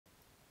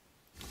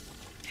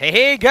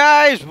Hey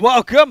guys,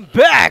 welcome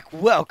back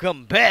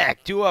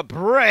to a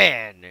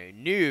brand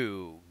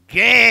new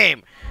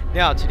game.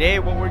 Now today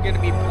what we're going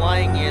to be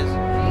playing is...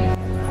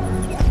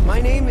 My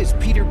name is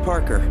Peter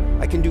Parker.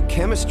 I can do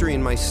chemistry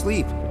in my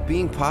sleep.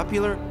 Being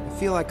popular, I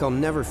feel like I'll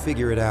never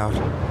figure it out.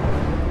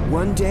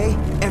 One day,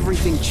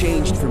 everything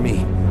changed for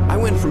me. I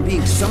went from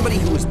being somebody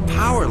who was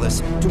powerless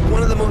to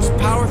one of the most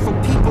powerful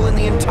people in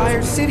the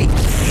entire city.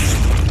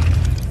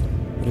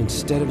 But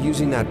instead of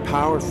using that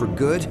power for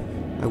good,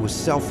 I was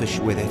selfish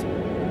with it.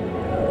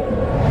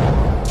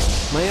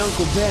 My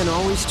Uncle Ben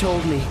always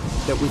told me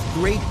that with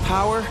great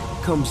power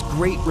comes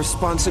great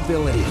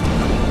responsibility.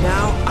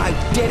 Now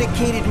I've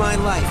dedicated my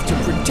life to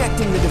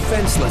protecting the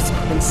defenseless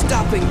and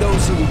stopping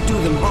those who will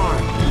do them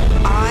harm.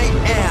 I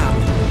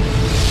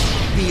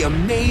am the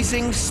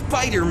Amazing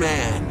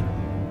Spider-Man.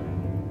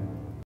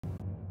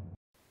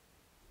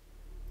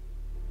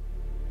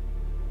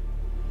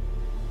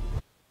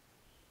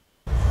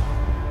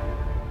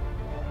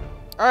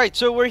 Alright,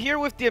 so we're here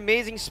with the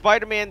Amazing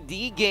Spider-Man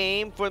D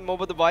game for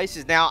mobile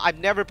devices. Now, I've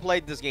never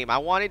played this game. I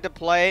wanted to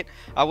play it.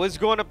 I was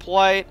going to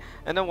play it.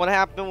 And then what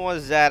happened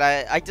was that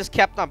I just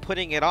kept on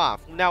putting it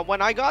off. Now,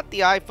 when I got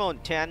the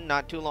iPhone 10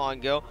 not too long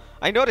ago,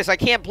 I noticed I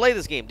can't play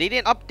this game. They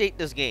didn't update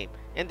this game.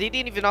 And they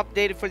didn't even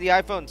update it for the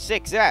iPhone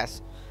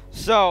 6S.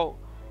 So,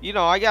 you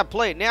know, I got to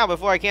play it now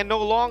before I can no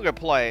longer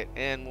play it.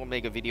 And we'll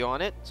make a video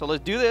on it. So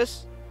let's do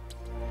this.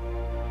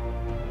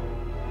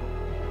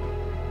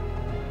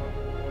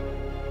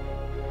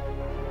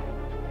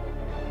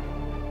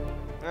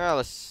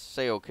 Let's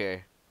say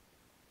okay.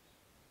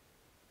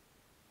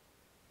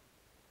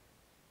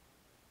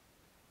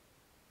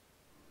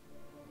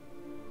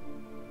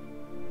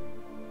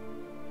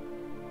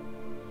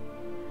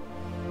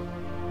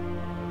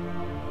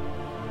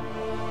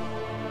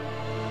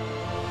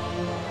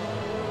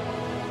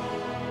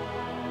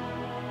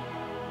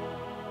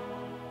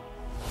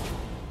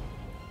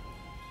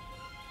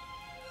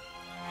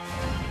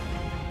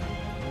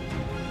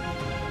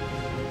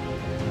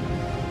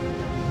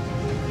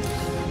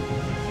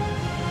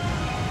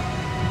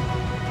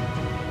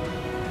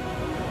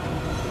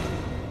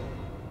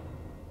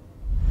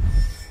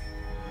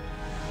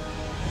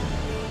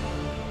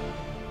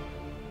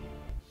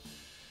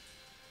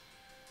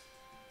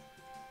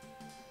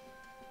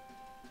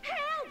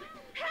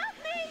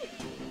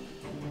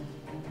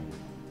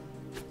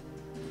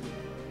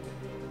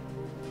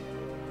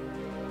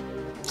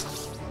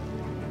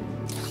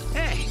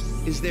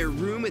 Is there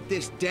room at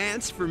this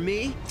dance for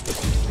me?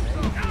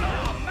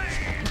 Oh,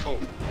 man. Oh.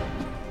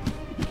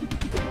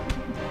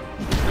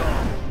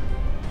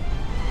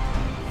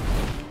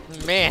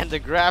 Man, the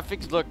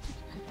graphics look,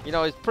 you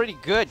know, it's pretty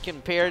good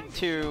compared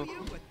to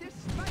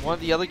one of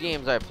the other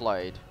games I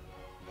played.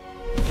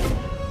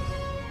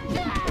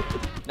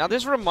 Now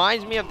this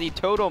reminds me of the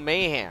Total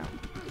Mayhem.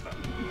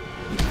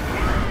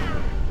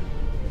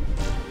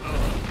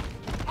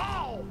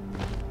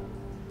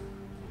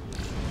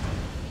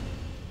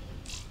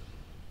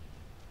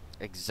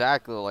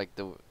 Exactly like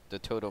the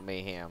Total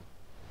Mayhem.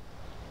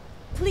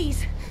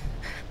 Please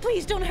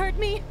don't hurt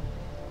me.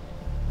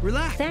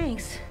 Relax.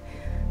 Thanks.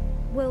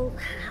 Well,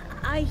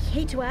 I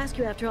hate to ask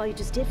you after all you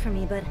just did for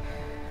me, but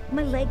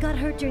my leg got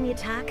hurt during the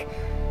attack.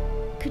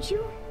 Could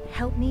you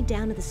help me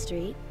down to the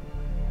street?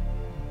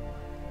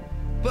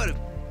 But...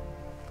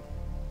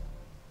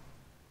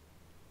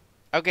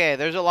 Okay,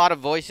 there's a lot of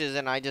voices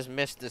and I just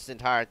missed this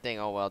entire thing.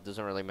 Oh well, it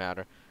doesn't really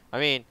matter. I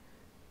mean,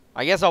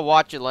 I guess I'll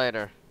watch it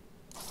later.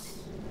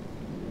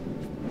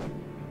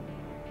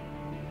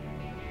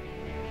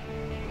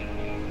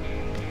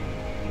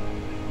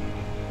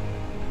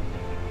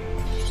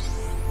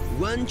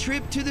 One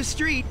trip to the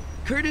street,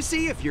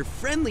 courtesy of your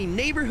friendly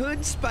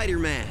neighborhood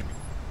Spider-Man.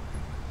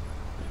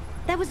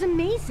 That was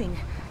amazing.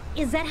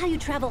 Is that how you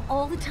travel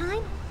all the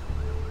time?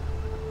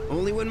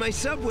 Only when my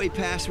subway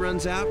pass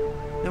runs out.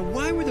 Now,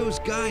 why were those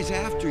guys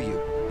after you?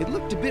 It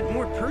looked a bit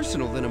more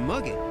personal than a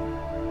mugging.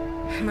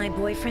 My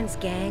boyfriend's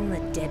gang, the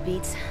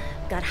Deadbeats,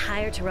 got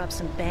hired to rob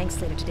some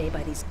banks later today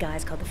by these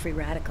guys called the Free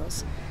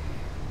Radicals.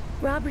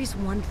 Robbery's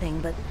one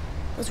thing, but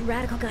those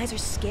radical guys are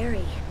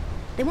scary.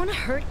 They want to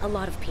hurt a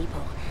lot of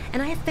people,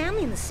 and I have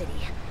family in the city.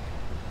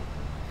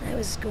 I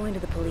was going to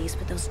the police,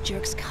 but those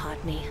jerks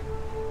caught me.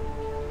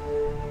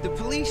 The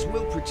police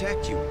will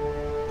protect you,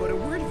 but a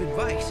word of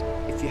advice,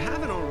 if you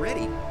haven't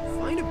already,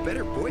 find a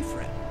better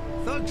boyfriend.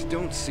 Thugs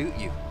don't suit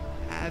you.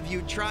 Have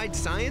you tried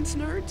science,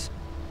 nerds?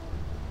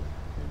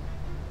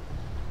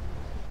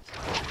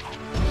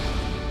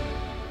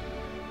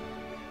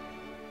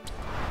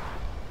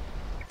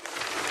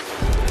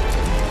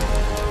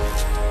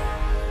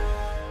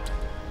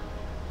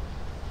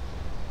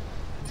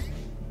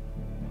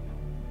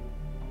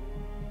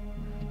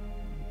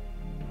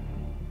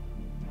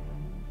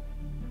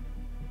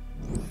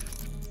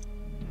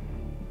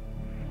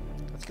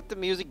 The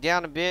music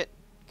down a bit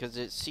because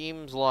it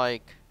seems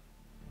like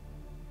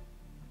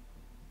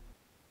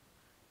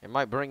it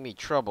might bring me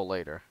trouble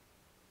later.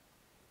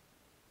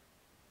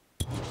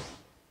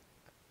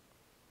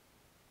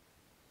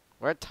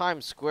 We're at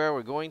Times Square.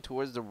 We're going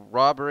towards the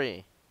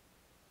robbery.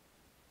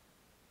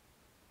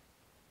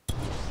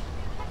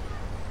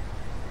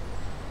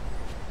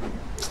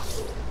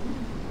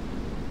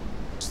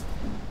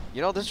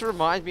 You know, this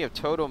reminds me of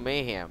Total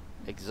Mayhem.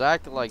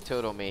 Exactly like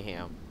Total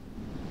Mayhem.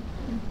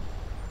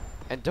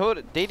 And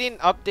they didn't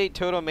update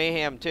Total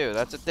Mayhem too.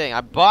 That's the thing.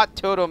 I bought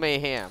Total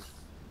Mayhem.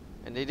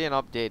 And they didn't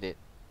update it.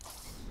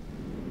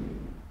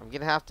 I'm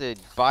gonna have to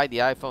buy the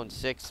iPhone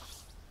 6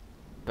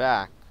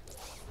 back.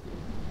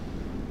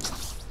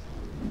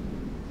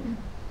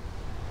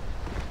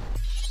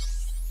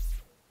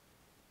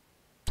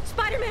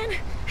 Spider-Man,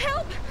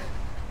 help!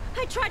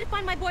 I tried to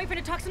find my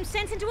boyfriend to talk some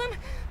sense into him,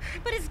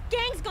 but his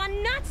gang's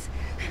gone nuts.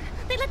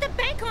 They lit the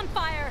bank on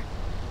fire.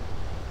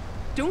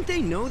 Don't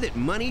they know that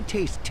money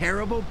tastes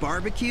terrible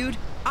barbecued?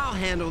 I'll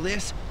handle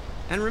this.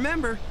 And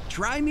remember,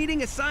 try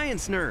meeting a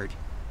science nerd.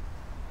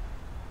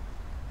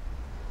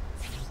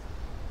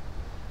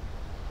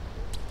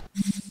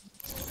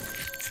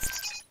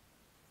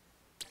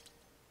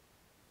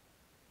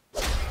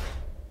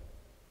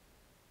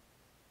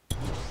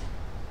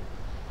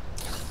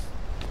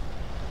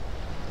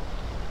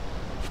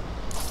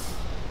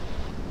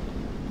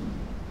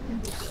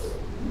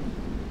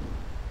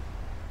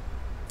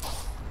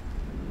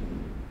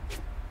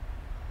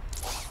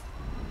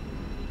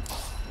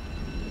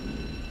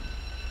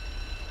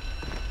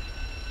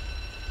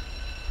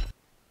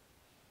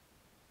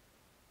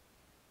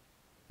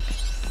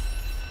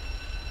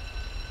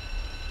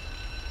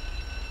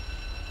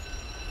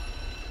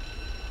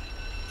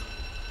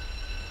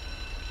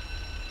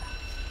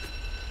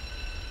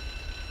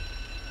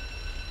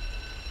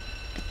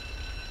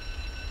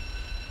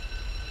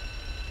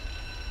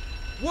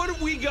 What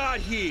do we got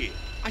here?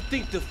 I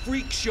think the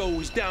freak show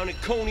is down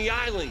at Coney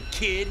Island,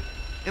 kid.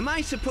 Am I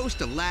supposed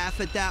to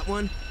laugh at that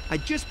one? I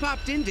just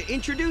popped in to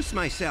introduce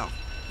myself.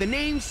 The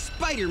name's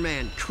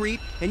Spider-Man, creep,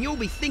 and you'll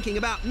be thinking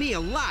about me a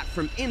lot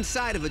from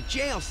inside of a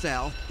jail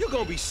cell. You're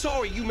gonna be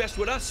sorry you messed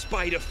with us,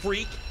 Spider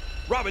Freak.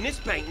 Robbing this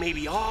bank may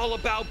be all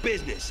about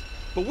business,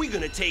 but we're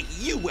gonna take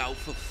you out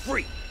for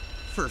free.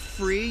 For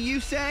free, you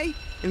say?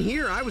 And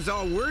here I was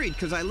all worried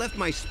because I left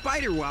my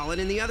spider wallet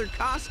in the other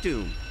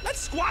costume.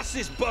 Let's squash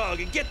this bug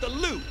and get the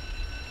loot.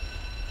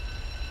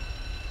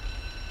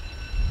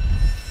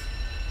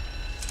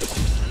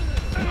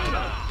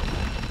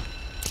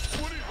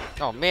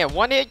 Oh man,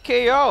 one hit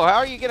KO. How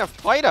are you gonna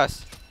fight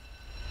us?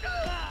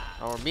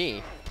 Or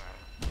me?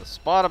 The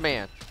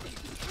Spider-Man.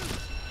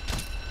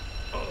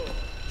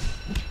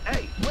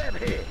 Hey, web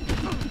here.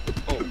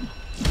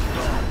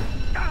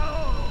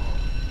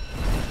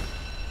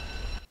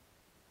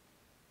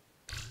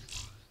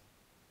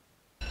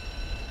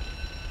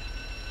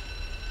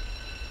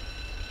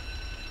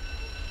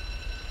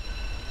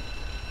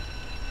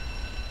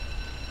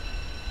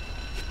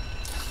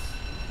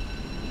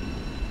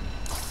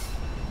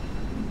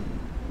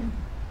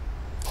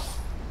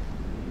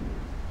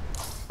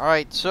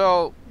 Alright,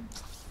 so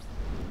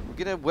we're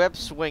gonna web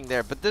swing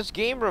there, but this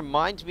game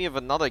reminds me of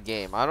another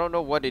game. I don't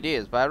know what it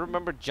is, but I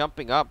remember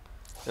jumping up.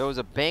 There was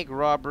a bank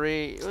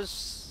robbery. It was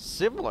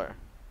similar.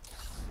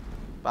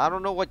 But I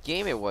don't know what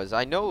game it was.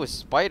 I know it was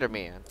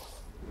Spider-Man.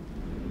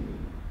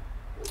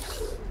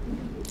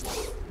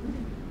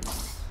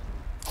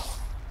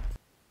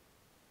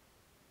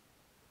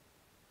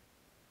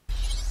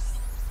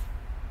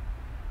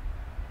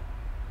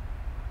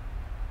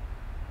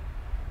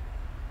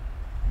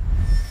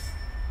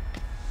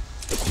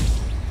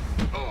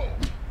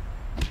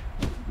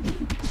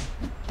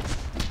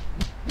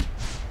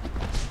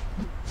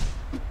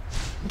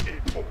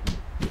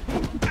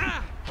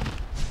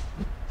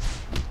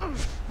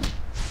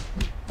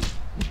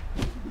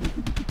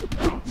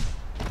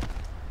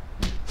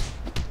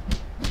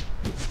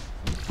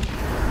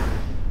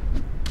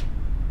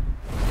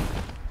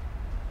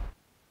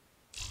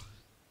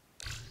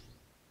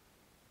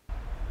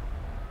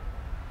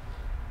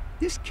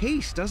 This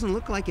case doesn't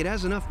look like it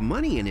has enough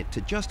money in it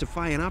to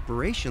justify an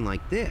operation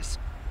like this.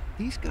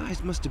 These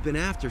guys must have been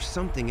after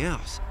something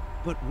else.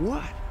 But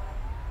what?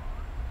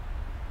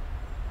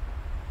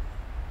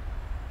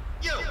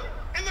 You,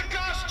 in the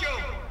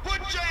costume! Put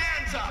your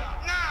hands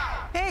up,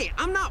 now! Hey,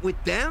 I'm not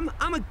with them.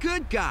 I'm a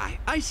good guy.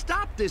 I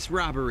stopped this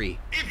robbery.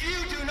 If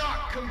you do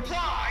not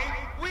comply,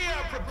 we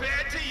are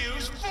prepared to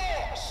use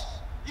force!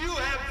 You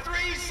have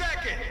 3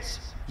 seconds!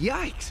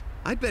 Yikes.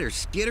 I'd better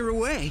skitter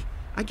away.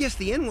 I guess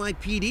the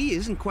NYPD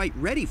isn't quite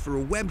ready for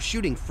a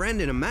web-shooting friend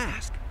in a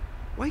mask.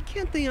 Why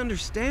can't they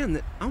understand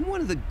that I'm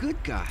one of the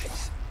good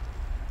guys?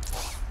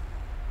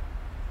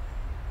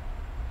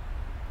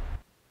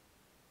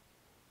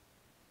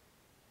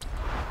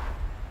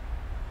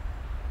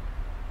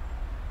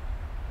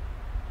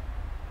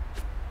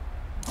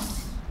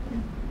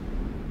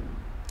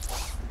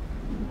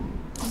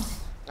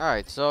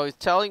 Alright, so he's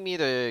telling me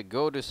to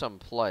go to some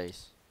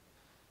place.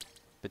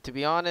 But to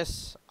be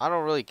honest, I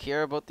don't really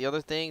care about the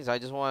other things. I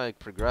just want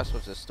to progress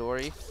with the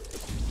story.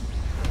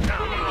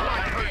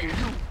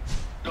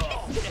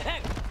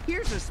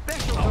 Here's a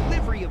special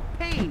delivery of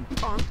pain,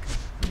 punk.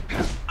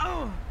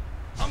 Oh,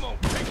 I'm gonna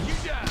take you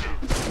down!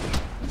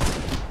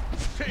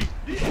 Take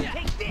this!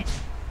 Take this!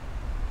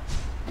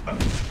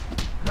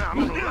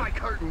 I'm gonna like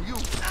hurting you.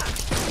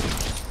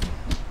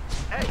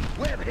 Hey,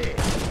 webhead!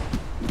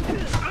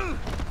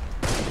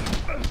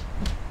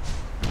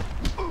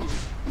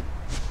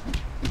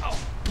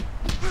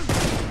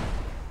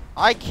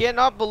 I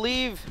cannot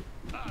believe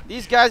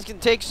these guys can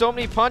take so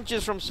many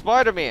punches from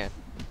Spider-Man.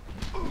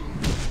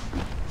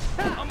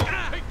 I'm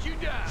gonna take you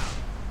down.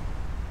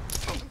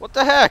 What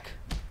the heck?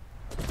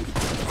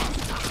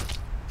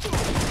 Get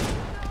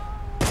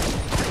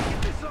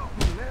this off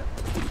me, man.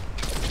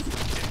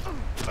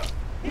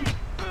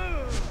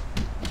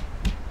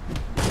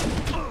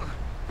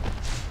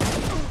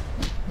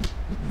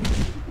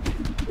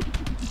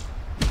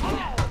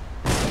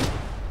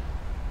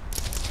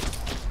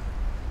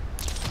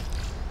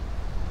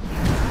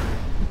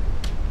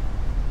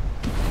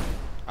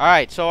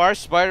 Alright, so our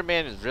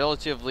Spider-Man is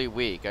relatively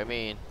weak. I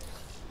mean,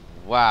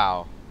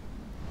 wow.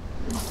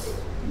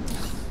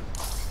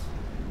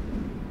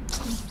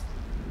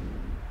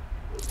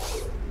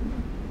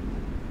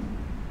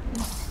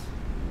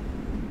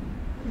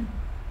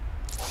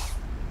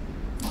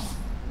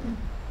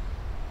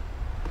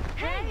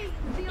 Hey,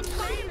 the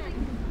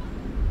amazing.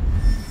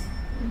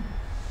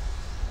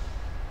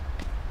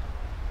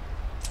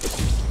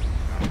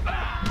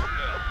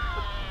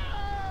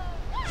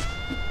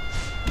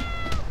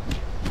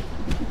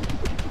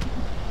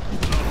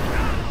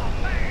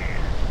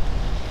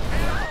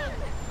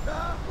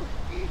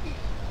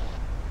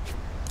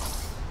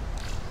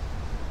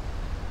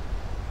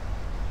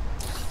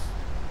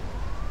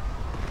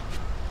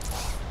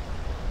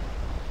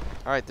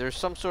 Alright, there's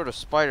some sort of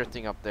spider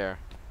thing up there.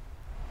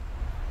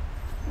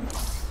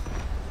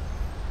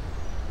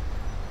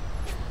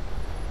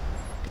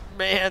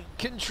 Man,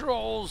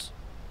 controls.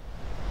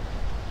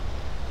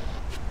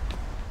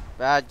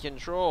 Bad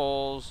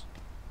controls.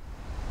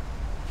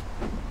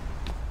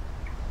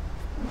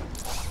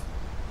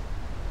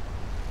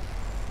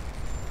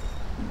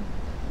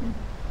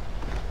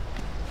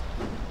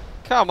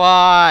 Come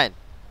on.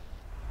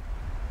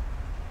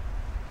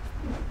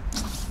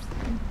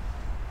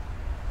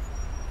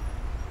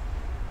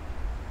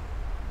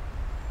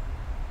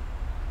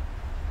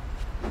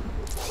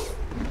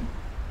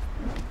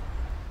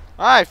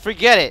 Alright,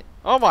 forget it.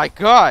 Oh my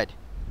god.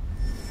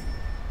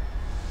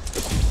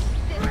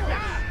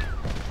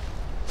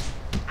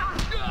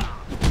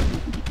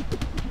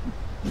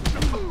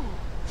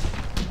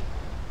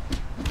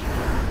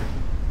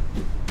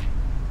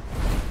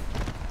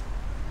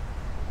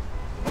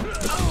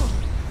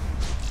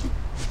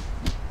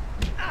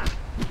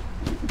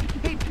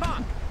 Hey,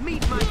 punk,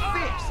 meet my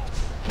fist.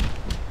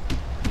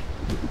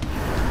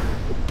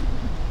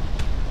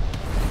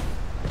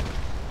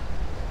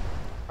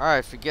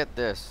 Alright, forget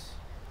this.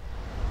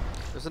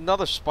 There's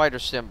another spider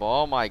symbol.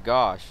 Oh my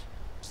gosh.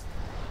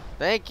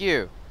 Thank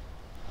you.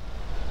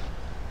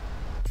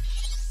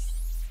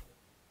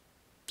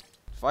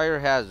 Fire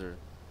hazard.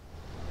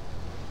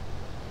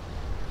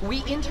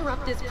 We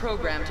interrupt this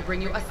program to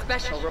bring you a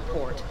special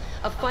report.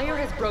 A fire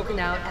has broken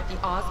out at the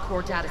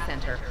Oscorp data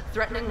center,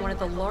 threatening one of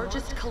the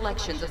largest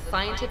collections of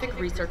scientific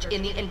research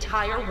in the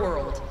entire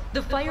world.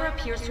 The fire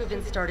appears to have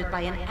been started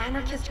by an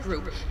anarchist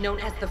group known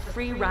as the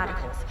Free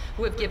Radicals,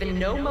 who have given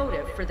no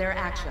motive for their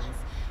actions.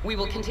 We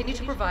will continue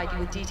to provide you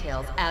with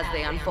details as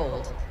they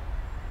unfold.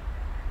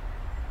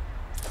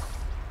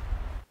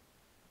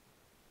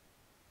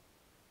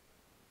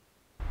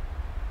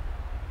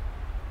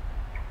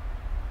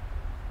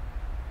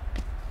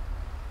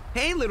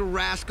 Hey, little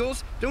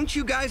rascals, don't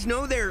you guys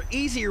know there are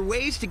easier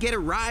ways to get a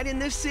ride in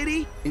this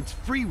city? It's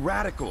free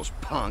radicals,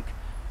 punk.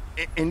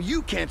 And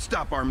you can't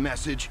stop our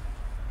message.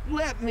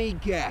 Let me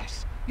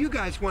guess. You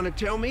guys want to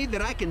tell me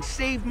that I can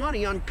save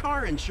money on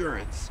car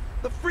insurance?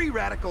 The free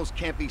radicals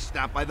can't be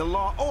stopped by the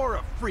law or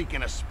a freak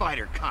in a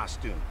spider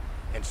costume.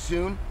 And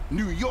soon,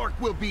 New York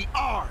will be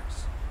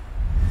ours.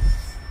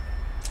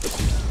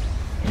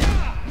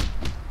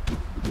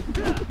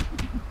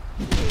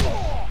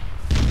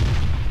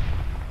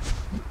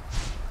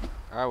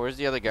 Alright, where's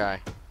the other guy?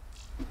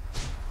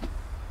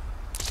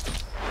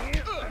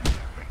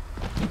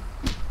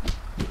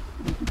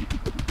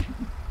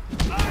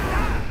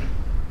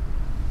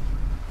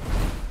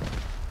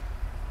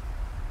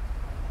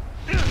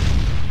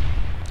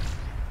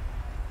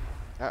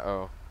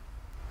 Uh-oh.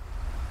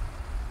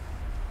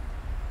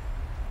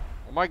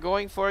 What am I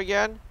going for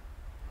again?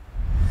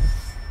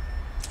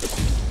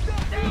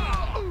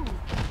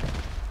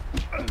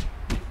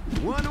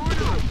 One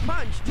order,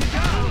 punch to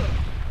go!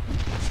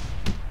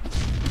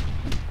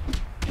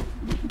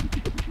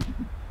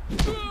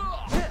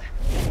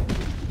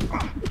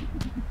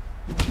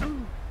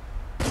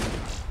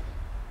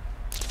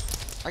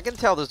 I can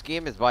tell this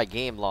game is by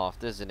Game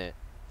Loft, isn't it?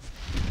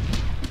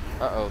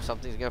 Uh-oh,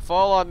 something's gonna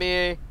fall on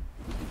me.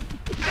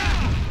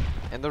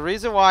 And the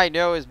reason why I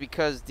know is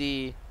because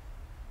the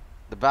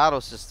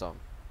battle system.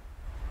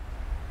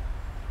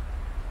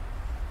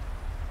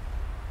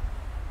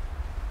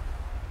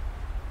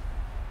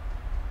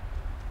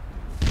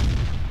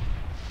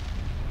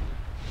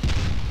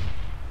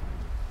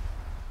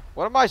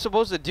 What am I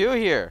supposed to do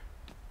here?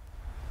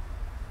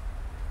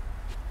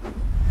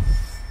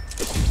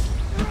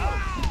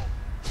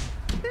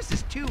 This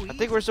is too easy. I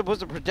think we're supposed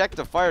to protect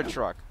the fire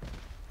truck.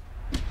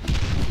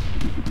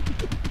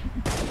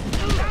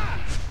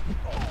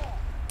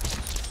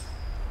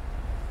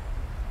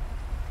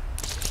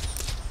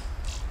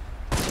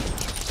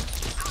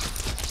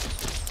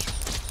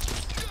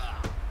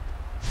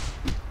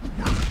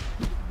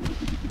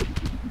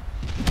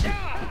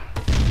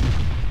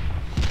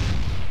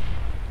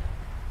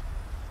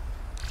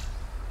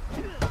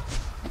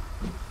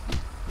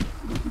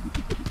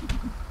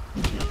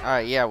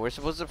 Alright, yeah, we're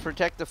supposed to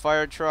protect the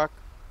fire truck.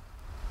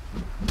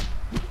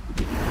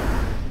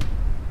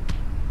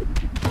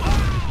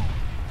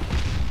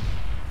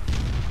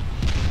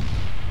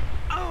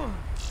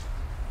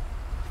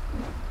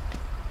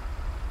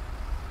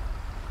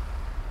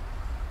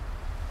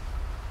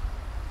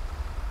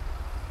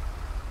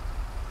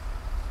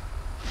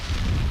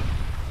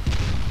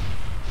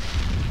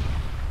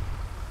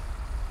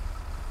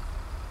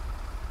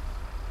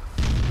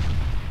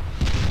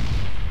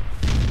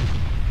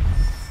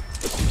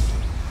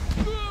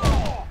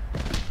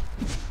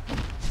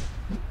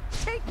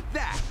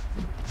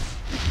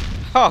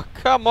 Oh,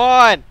 come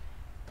on!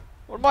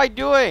 What am I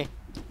doing?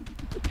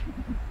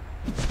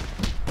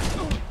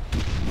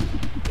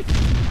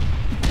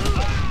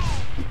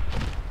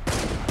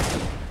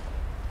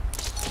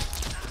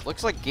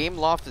 Looks like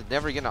Gameloft is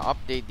never gonna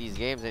update these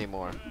games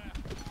anymore.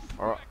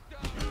 Or,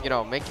 you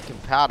know, make it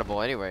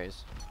compatible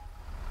anyways.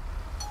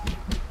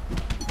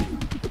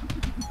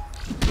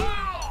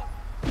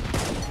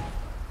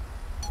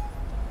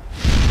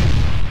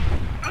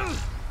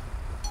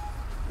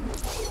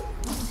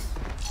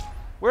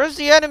 Where's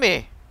the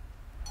enemy?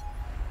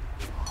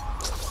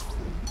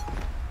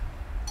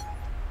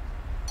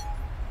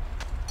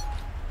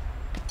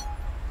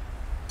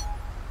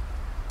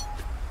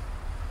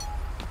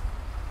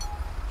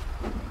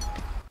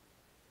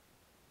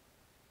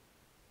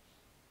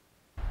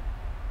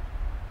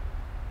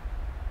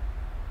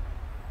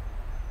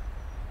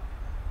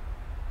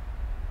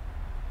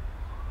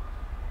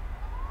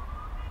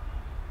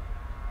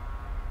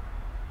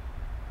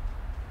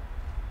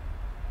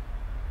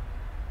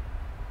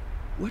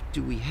 What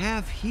do we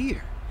have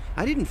here?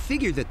 I didn't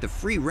figure that the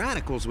free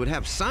radicals would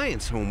have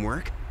science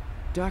homework.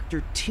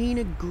 Dr.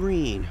 Tina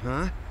Green,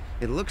 huh?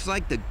 It looks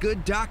like the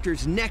good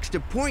doctor's next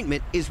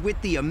appointment is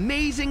with the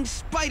amazing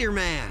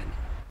Spider-Man.